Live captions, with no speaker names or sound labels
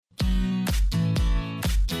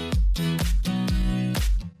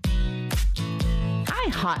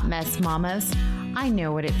hot mess mamas. I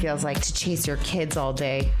know what it feels like to chase your kids all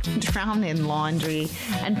day, drown in laundry,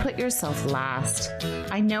 and put yourself last.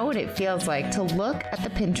 I know what it feels like to look at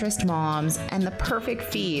the Pinterest moms and the perfect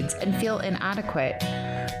feeds and feel inadequate.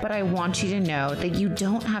 But I want you to know that you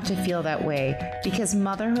don't have to feel that way because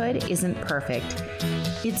motherhood isn't perfect.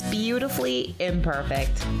 It's beautifully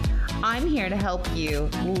imperfect. I'm here to help you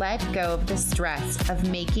let go of the stress of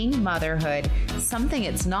making motherhood something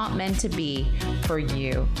it's not meant to be for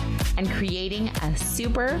you and creating a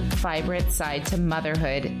super vibrant side to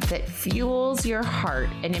motherhood that fuels your heart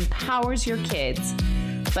and empowers your kids,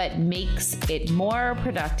 but makes it more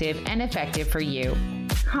productive and effective for you.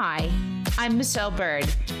 Hi, I'm Michelle Bird,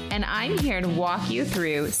 and I'm here to walk you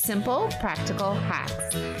through simple, practical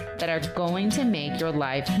hacks that are going to make your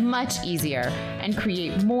life much easier and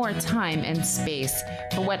create more time and space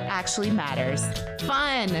for what actually matters.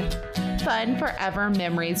 Fun forever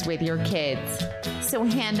memories with your kids. So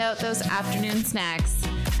hand out those afternoon snacks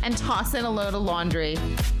and toss in a load of laundry.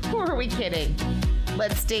 Who are we kidding?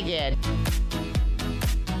 Let's dig in.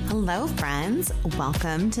 Hello, friends.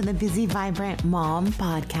 Welcome to the Busy Vibrant Mom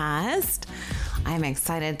podcast. I'm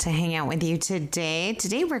excited to hang out with you today.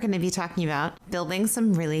 Today, we're going to be talking about building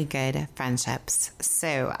some really good friendships.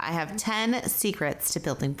 So I have 10 secrets to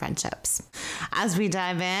building friendships. As we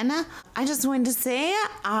dive in, I just wanted to say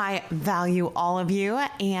I value all of you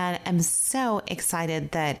and am so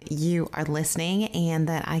excited that you are listening and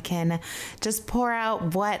that I can just pour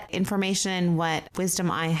out what information, what wisdom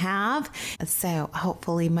I have. So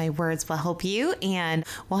hopefully my words will help you and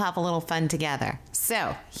we'll have a little fun together.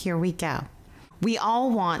 So here we go. We all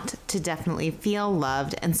want to definitely feel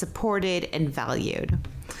loved and supported and valued.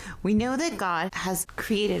 We know that God has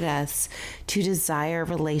created us to desire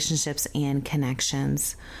relationships and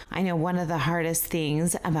connections. I know one of the hardest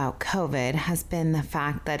things about COVID has been the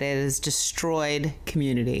fact that it has destroyed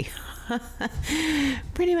community.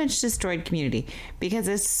 Pretty much destroyed community because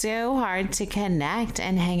it's so hard to connect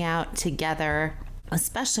and hang out together,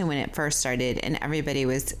 especially when it first started and everybody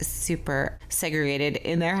was super segregated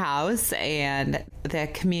in their house, and the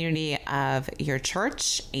community of your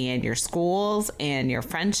church and your schools and your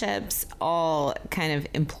friendships all kind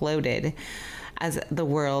of imploded as the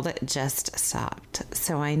world just stopped.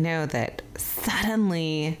 So I know that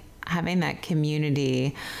suddenly having that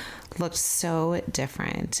community looked so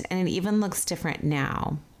different, and it even looks different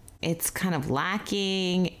now. It's kind of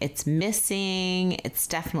lacking, it's missing, it's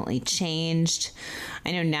definitely changed.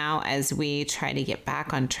 I know now as we try to get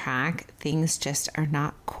back on track, things just are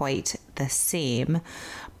not quite the same.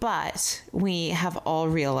 But we have all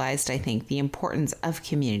realized, I think, the importance of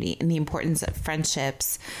community and the importance of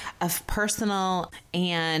friendships, of personal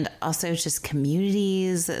and also just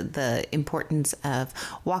communities, the importance of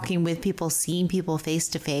walking with people, seeing people face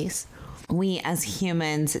to face. We as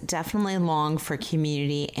humans definitely long for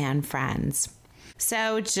community and friends.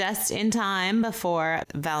 So just in time before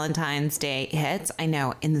Valentine's Day hits, I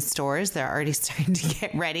know in the stores they're already starting to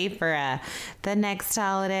get ready for the next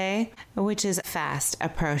holiday, which is fast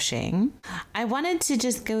approaching. I wanted to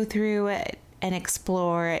just go through and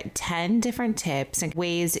explore 10 different tips and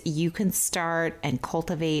ways you can start and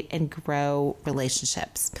cultivate and grow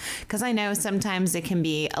relationships. Because I know sometimes it can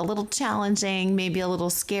be a little challenging, maybe a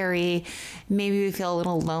little scary, maybe we feel a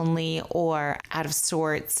little lonely or out of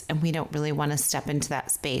sorts, and we don't really want to step into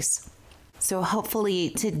that space. So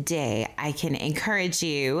hopefully today I can encourage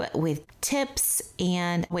you with tips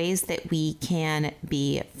and ways that we can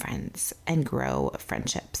be friends and grow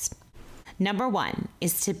friendships. Number 1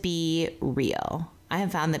 is to be real. I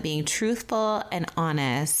have found that being truthful and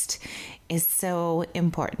honest is so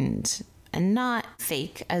important, and not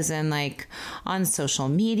fake as in like on social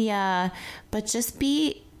media, but just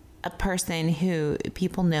be a person who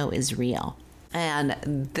people know is real. And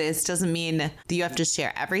this doesn't mean that you have to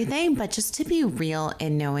share everything, but just to be real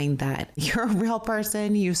and knowing that you're a real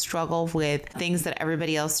person, you struggle with things that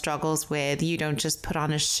everybody else struggles with. You don't just put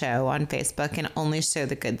on a show on Facebook and only show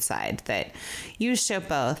the good side, that you show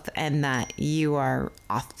both and that you are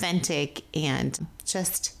authentic and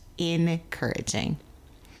just encouraging.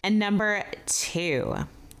 And number 2,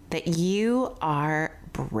 that you are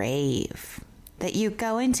brave, that you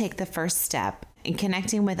go and take the first step in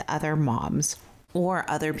connecting with other moms or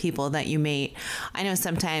other people that you meet. I know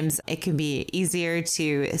sometimes it can be easier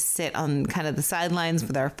to sit on kind of the sidelines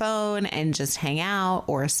with our phone and just hang out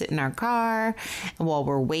or sit in our car while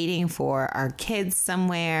we're waiting for our kids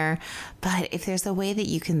somewhere. But if there's a way that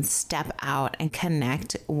you can step out and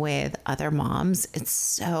connect with other moms. It's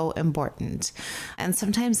so important. And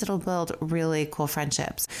sometimes it'll build really cool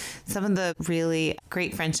friendships. Some of the really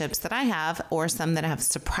great friendships that I have, or some that have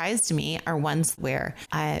surprised me, are ones where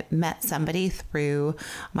I met somebody through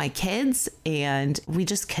my kids and we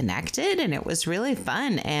just connected and it was really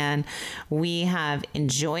fun. And we have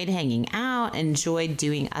enjoyed hanging out, enjoyed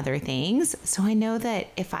doing other things. So I know that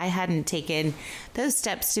if I hadn't taken those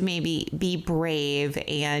steps to maybe be brave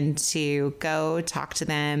and to go talk to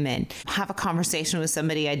them and have a conversation with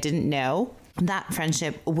somebody I didn't know, that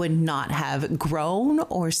friendship would not have grown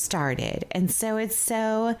or started. And so it's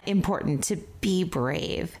so important to be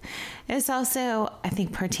brave. This also, I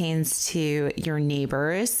think, pertains to your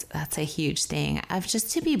neighbors. That's a huge thing of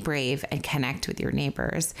just to be brave and connect with your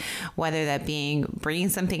neighbors, whether that being bringing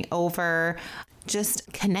something over,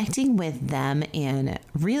 just connecting with them in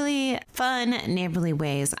really fun, neighborly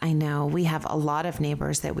ways. I know we have a lot of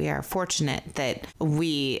neighbors that we are fortunate that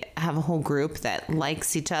we have a whole group that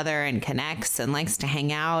likes each other and connects and likes to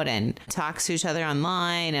hang out and talks to each other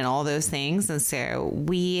online and all those things. And so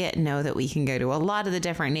we know that we can go to a lot of the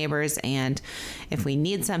different neighbors, and if we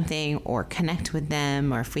need something or connect with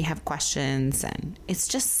them, or if we have questions, and it's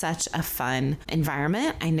just such a fun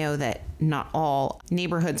environment. I know that not all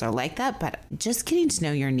neighborhoods are like that, but just getting to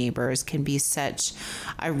know your neighbors can be such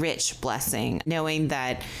a rich blessing. Knowing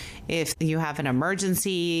that if you have an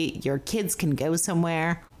emergency, your kids can go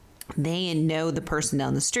somewhere, they know the person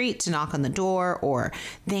down the street to knock on the door, or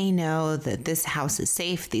they know that this house is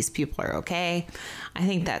safe, these people are okay. I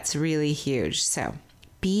think that's really huge. So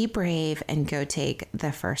be brave and go take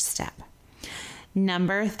the first step.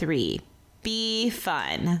 Number 3. Be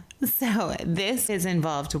fun. So this is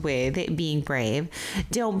involved with being brave.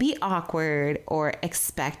 Don't be awkward or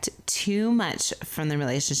expect too much from the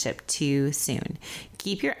relationship too soon.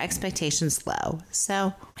 Keep your expectations low.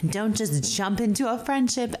 So don't just jump into a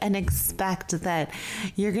friendship and expect that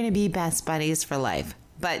you're going to be best buddies for life,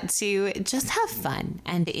 but to just have fun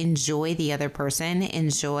and enjoy the other person,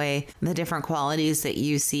 enjoy the different qualities that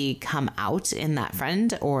you see come out in that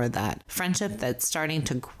friend or that friendship that's starting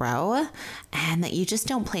to grow, and that you just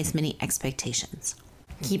don't place many expectations.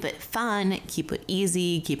 Keep it fun, keep it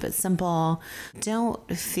easy, keep it simple.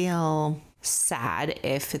 Don't feel sad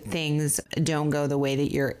if things don't go the way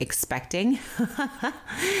that you're expecting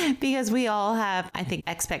because we all have, I think,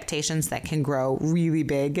 expectations that can grow really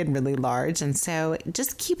big and really large. And so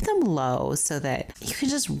just keep them low so that you can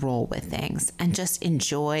just roll with things and just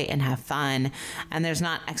enjoy and have fun. And there's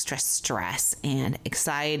not extra stress and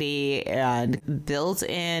anxiety and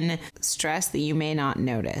built-in stress that you may not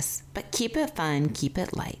notice. But keep it fun, keep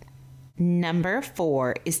it light. Number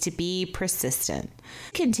 4 is to be persistent.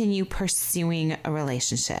 Continue pursuing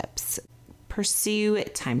relationships. Pursue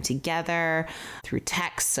time together through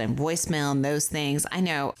texts and voicemail and those things. I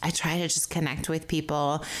know I try to just connect with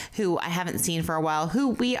people who I haven't seen for a while, who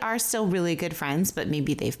we are still really good friends, but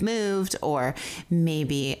maybe they've moved or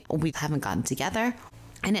maybe we haven't gotten together.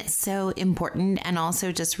 And it's so important and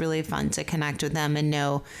also just really fun to connect with them and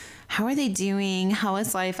know, how are they doing? How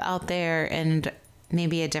is life out there? And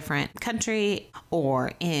maybe a different country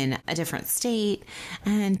or in a different state.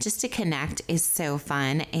 And just to connect is so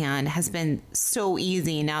fun and has been so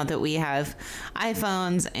easy now that we have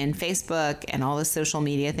iPhones and Facebook and all the social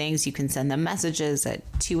media things. You can send them messages at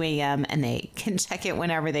 2 a.m. and they can check it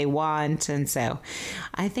whenever they want. And so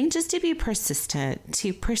I think just to be persistent,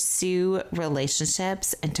 to pursue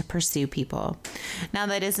relationships and to pursue people. Now,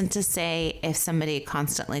 that isn't to say if somebody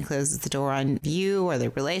constantly closes the door on you or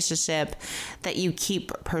the relationship that you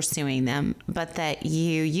keep pursuing them, but that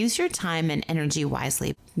you use your time and energy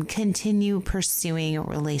wisely. Continue pursuing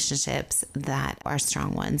relationships that are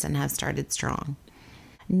strong ones and have started strong.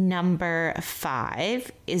 Number 5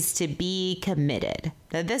 is to be committed.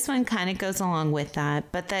 Now, this one kind of goes along with that,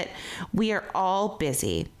 but that we are all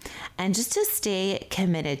busy. And just to stay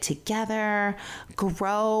committed together,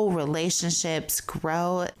 grow relationships,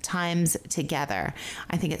 grow times together.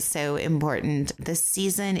 I think it's so important. This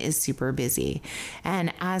season is super busy.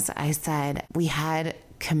 And as I said, we had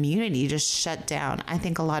community just shut down. I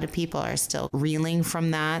think a lot of people are still reeling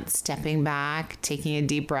from that, stepping back, taking a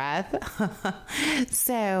deep breath.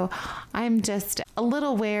 So I'm just a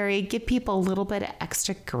little wary. Give people a little bit of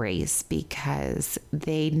extra grace because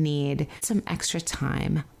they need some extra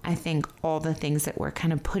time. I think all the things that we're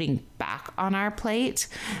kind of putting back on our plate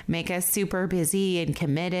make us super busy and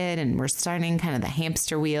committed, and we're starting kind of the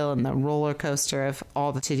hamster wheel and the roller coaster of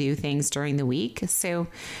all the to-do things during the week. So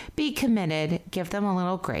be committed, give them a little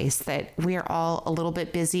little grace that we're all a little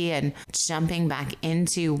bit busy and jumping back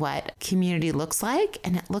into what community looks like.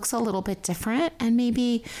 And it looks a little bit different. And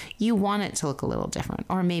maybe you want it to look a little different.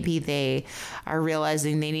 Or maybe they are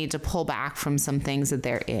realizing they need to pull back from some things that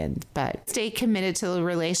they're in. But stay committed to the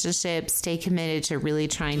relationship. Stay committed to really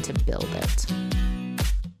trying to build it.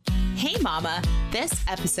 Hey mama, this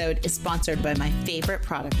episode is sponsored by my favorite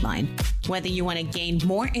product line. Whether you want to gain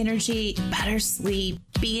more energy, better sleep,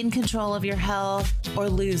 be in control of your health, or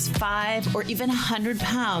lose 5 or even 100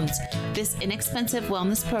 pounds, this inexpensive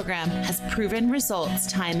wellness program has proven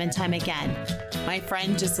results time and time again. My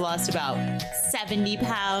friend just lost about 70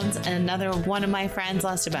 pounds, and another one of my friends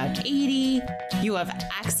lost about 80. You have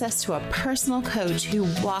access to a personal coach who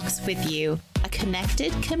walks with you, a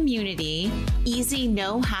connected community, easy,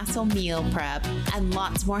 no-hassle meal prep, and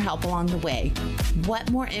lots more help along the way. What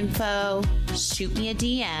more info? Shoot me a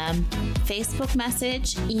DM, Facebook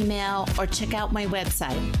message, email, or check out my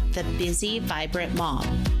website, The Busy Vibrant Mom.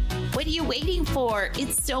 What are you waiting for?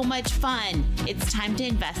 It's so much fun. It's time to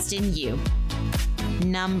invest in you.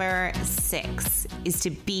 Number 6 is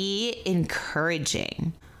to be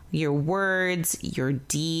encouraging. Your words, your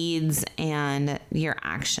deeds, and your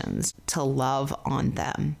actions, to love on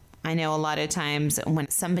them. I know a lot of times when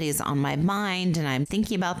somebody's on my mind and I'm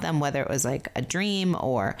thinking about them, whether it was like a dream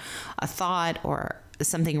or a thought or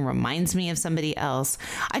something reminds me of somebody else,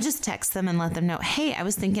 I just text them and let them know, hey, I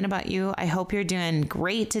was thinking about you. I hope you're doing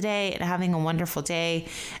great today and having a wonderful day.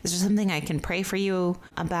 Is there something I can pray for you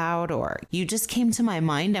about? Or you just came to my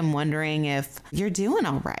mind. I'm wondering if you're doing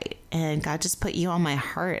all right and God just put you on my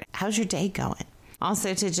heart. How's your day going?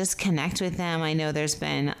 Also, to just connect with them. I know there's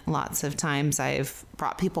been lots of times I've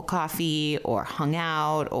brought people coffee or hung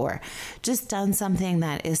out or just done something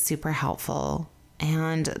that is super helpful.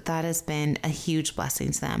 And that has been a huge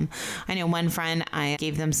blessing to them. I know one friend, I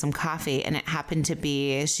gave them some coffee, and it happened to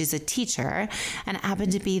be, she's a teacher, and it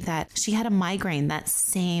happened to be that she had a migraine that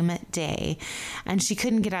same day. And she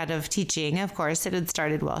couldn't get out of teaching. Of course, it had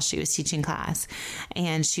started while she was teaching class.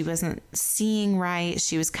 And she wasn't seeing right.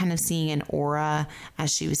 She was kind of seeing an aura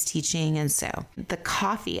as she was teaching. And so the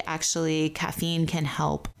coffee, actually, caffeine can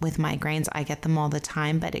help with migraines. I get them all the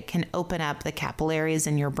time, but it can open up the capillaries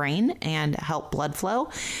in your brain and help blood flow.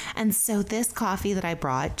 And so this coffee that I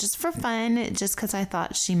brought just for fun, just because I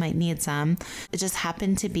thought she might need some, it just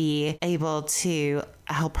happened to be able to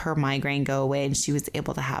help her migraine go away. And she was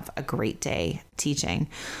able to have a great day teaching.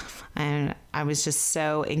 And I was just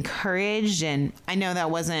so encouraged. And I know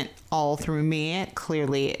that wasn't all through me.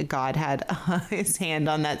 Clearly, God had his hand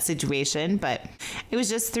on that situation. But it was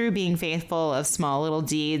just through being faithful of small little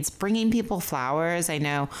deeds, bringing people flowers. I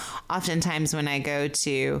know oftentimes when I go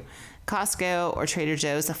to Costco or Trader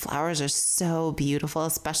Joe's, the flowers are so beautiful,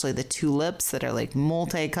 especially the tulips that are like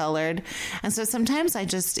multicolored. And so sometimes I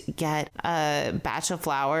just get a batch of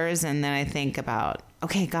flowers and then I think about,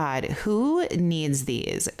 okay, God, who needs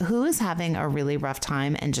these? Who is having a really rough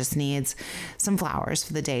time and just needs some flowers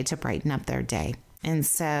for the day to brighten up their day? And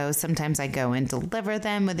so sometimes I go and deliver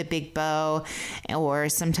them with a big bow, or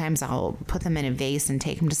sometimes I'll put them in a vase and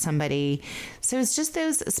take them to somebody. So it's just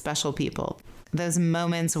those special people, those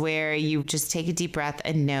moments where you just take a deep breath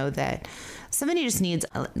and know that somebody just needs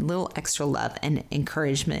a little extra love and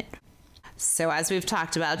encouragement. So as we've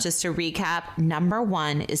talked about, just to recap, number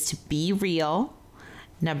 1 is to be real.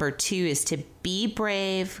 Number 2 is to be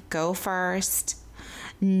brave, go first.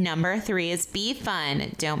 Number 3 is be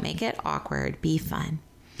fun. Don't make it awkward. Be fun.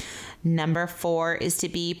 Number 4 is to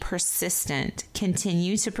be persistent.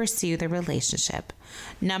 Continue to pursue the relationship.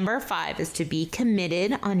 Number 5 is to be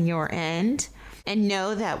committed on your end and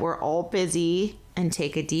know that we're all busy and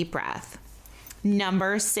take a deep breath.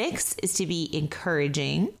 Number 6 is to be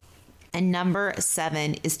encouraging. And number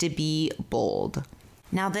 7 is to be bold.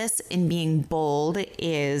 Now, this in being bold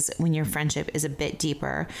is when your friendship is a bit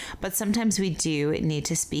deeper, but sometimes we do need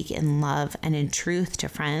to speak in love and in truth to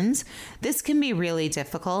friends. This can be really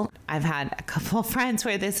difficult. I've had a couple of friends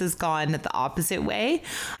where this has gone the opposite way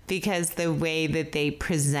because the way that they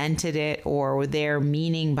presented it or their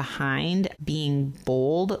meaning behind being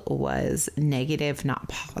bold was negative, not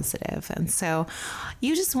positive. And so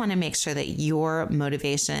you just want to make sure that your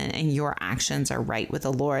motivation and your actions are right with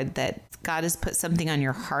the Lord, that God has put something on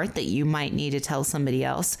your heart that you might need to tell somebody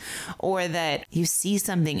else, or that you see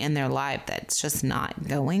something in their life that's just not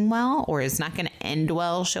going well or is not going to end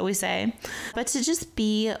well, shall we say. But to just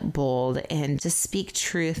be bold and to speak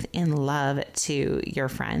truth in love to your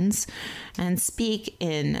friends and speak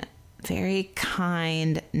in very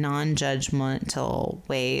kind, non-judgmental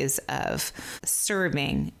ways of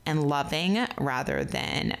serving and loving rather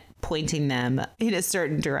than pointing them in a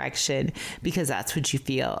certain direction because that's what you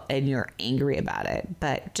feel and you're angry about it.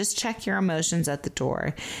 But just check your emotions at the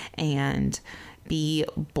door and be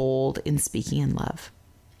bold in speaking in love.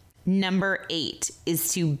 Number 8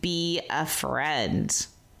 is to be a friend.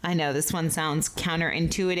 I know this one sounds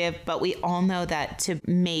counterintuitive, but we all know that to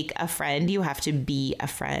make a friend, you have to be a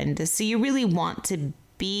friend. So you really want to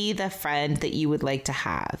be the friend that you would like to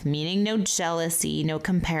have, meaning no jealousy, no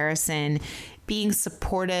comparison, being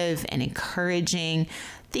supportive and encouraging,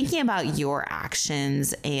 thinking about your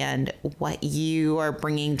actions and what you are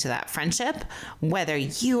bringing to that friendship, whether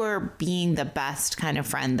you are being the best kind of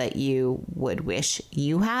friend that you would wish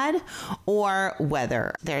you had, or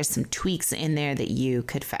whether there's some tweaks in there that you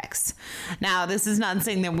could fix. Now, this is not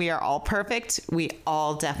saying that we are all perfect. We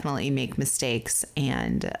all definitely make mistakes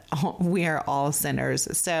and we are all sinners.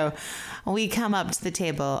 So we come up to the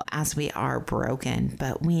table as we are broken,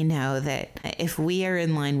 but we know that if we are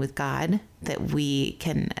in line with God, that we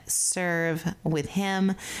can serve with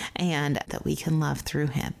Him and that we can love through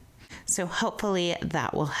Him. So hopefully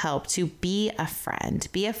that will help to be a friend.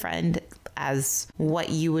 Be a friend as what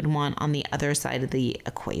you would want on the other side of the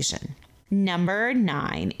equation. Number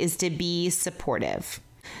 9 is to be supportive.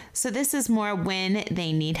 So this is more when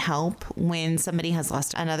they need help, when somebody has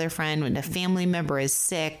lost another friend, when a family member is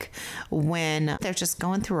sick, when they're just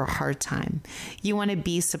going through a hard time. You want to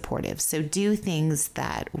be supportive. So do things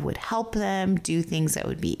that would help them, do things that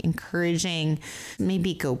would be encouraging,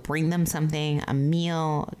 maybe go bring them something, a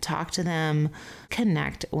meal, talk to them,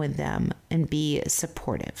 connect with them, and be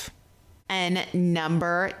supportive. And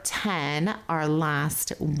number 10, our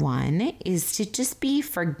last one, is to just be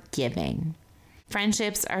forgiving.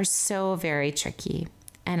 Friendships are so very tricky.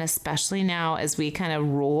 And especially now as we kind of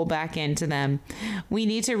roll back into them, we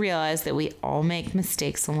need to realize that we all make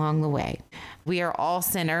mistakes along the way. We are all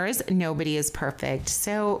sinners. Nobody is perfect.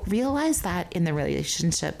 So realize that in the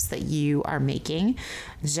relationships that you are making,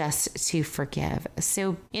 just to forgive.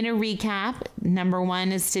 So in a recap, number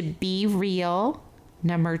 1 is to be real.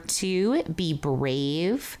 Number 2, be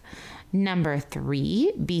brave. Number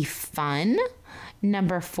 3, be fun.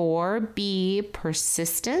 Number 4, be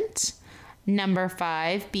persistent. Number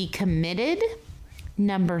 5, be committed.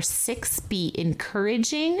 Number 6, be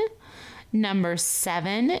encouraging. Number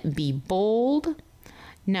 7, be bold.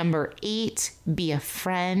 Number 8, be a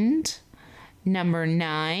friend. Number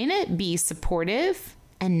 9, be supportive.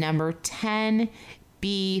 And number 10,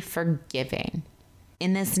 be forgiving.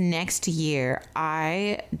 In this next year,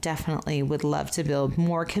 I definitely would love to build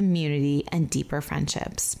more community and deeper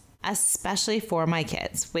friendships, especially for my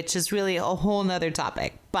kids, which is really a whole nother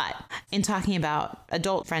topic. But in talking about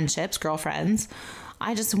adult friendships, girlfriends,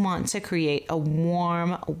 I just want to create a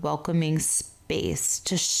warm, welcoming space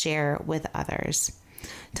to share with others,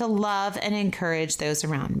 to love and encourage those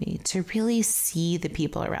around me, to really see the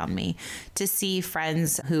people around me, to see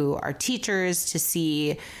friends who are teachers, to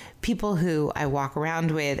see people who I walk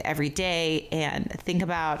around with every day and think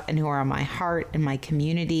about and who are on my heart and my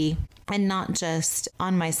community, and not just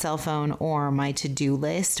on my cell phone or my to-do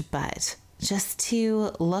list, but just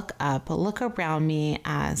to look around me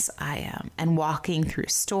as I am and walking through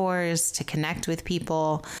stores to connect with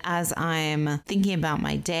people as I'm thinking about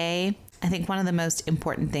my day. I think one of the most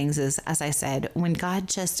important things is, as I said, when God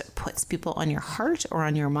just puts people on your heart or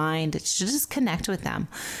on your mind, to just connect with them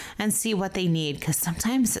and see what they need, because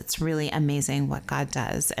sometimes it's really amazing what God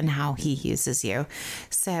does and how He uses you.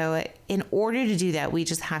 So in order to do that, we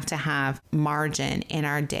just have to have margin in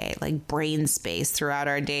our day, like brain space throughout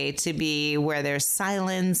our day, to be where there's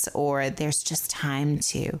silence or there's just time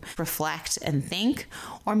to reflect and think,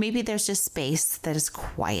 or maybe there's just space that is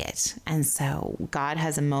quiet. And so God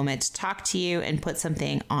has a moment to talk to you and put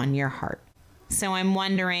something on your heart. So I'm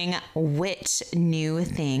wondering which new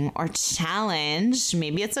thing or challenge,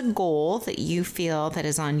 maybe it's a goal that you feel that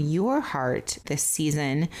is on your heart this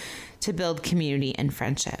season to build community and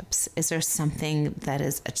friendships. Is there something that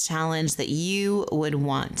is a challenge that you would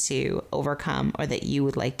want to overcome or that you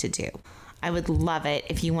would like to do? I would love it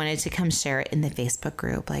if you wanted to come share it in the Facebook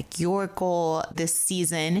group. Like, your goal this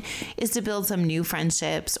season is to build some new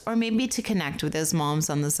friendships, or maybe to connect with those moms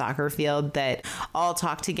on the soccer field that all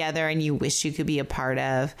talk together and you wish you could be a part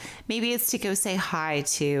of. Maybe it's to go say hi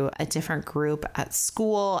to a different group at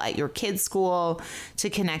school, at your kids' school, to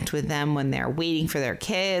connect with them when they're waiting for their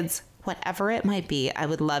kids. Whatever it might be, I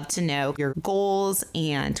would love to know your goals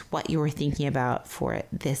and what you were thinking about for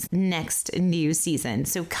this next new season.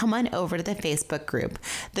 So come on over to the Facebook group,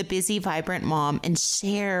 The Busy Vibrant Mom, and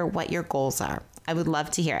share what your goals are. I would love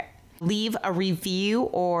to hear it. leave a review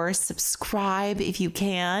or subscribe if you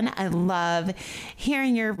can. I love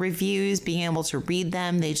hearing your reviews, being able to read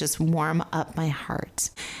them. They just warm up my heart.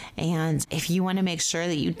 And if you want to make sure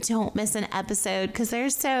that you don't miss an episode because they're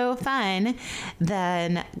so fun,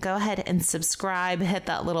 then go ahead and subscribe, hit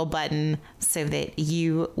that little button so that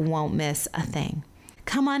you won't miss a thing.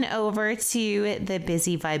 Come on over to the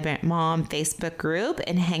Busy Vibrant Mom Facebook group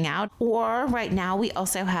and hang out. Or right now, we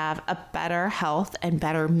also have a Better Health and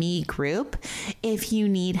Better Me group if you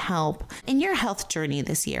need help in your health journey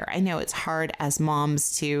this year. I know it's hard as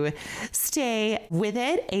moms to stay with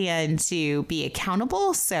it and to be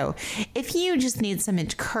accountable. So if you just need some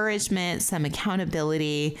encouragement, some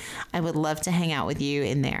accountability, I would love to hang out with you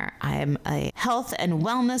in there. I'm a health and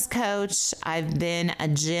wellness coach. I've been a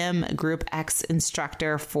gym Group X instructor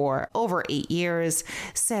for over 8 years.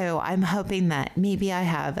 So I'm hoping that maybe I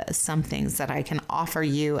have some things that I can offer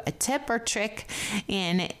you a tip or trick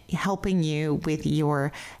in helping you with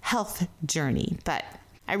your health journey. But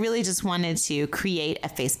I really just wanted to create a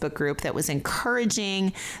Facebook group that was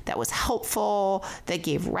encouraging, that was helpful, that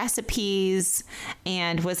gave recipes,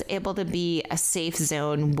 and was able to be a safe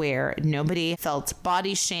zone where nobody felt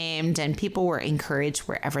body shamed and people were encouraged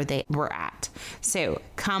wherever they were at. So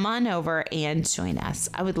come on over and join us.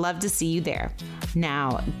 I would love to see you there.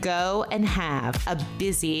 Now go and have a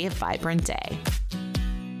busy, vibrant day.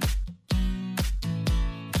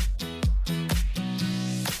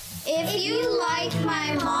 If you like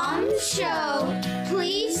my mom's show,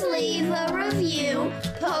 please leave a review,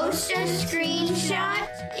 post a screenshot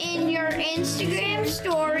in your Instagram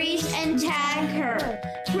stories, and tag her.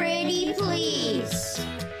 Pretty please.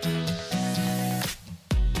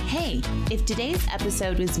 Hey, if today's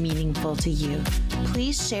episode was meaningful to you,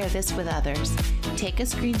 please share this with others. Take a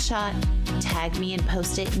screenshot, tag me, and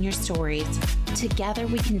post it in your stories. Together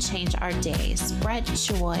we can change our day, spread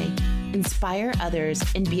joy, inspire others,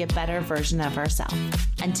 and be a better version of ourselves.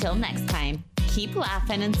 Until next time, keep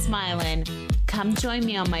laughing and smiling. Come join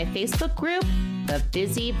me on my Facebook group, The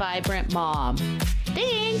Busy Vibrant Mom.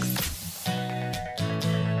 Thanks!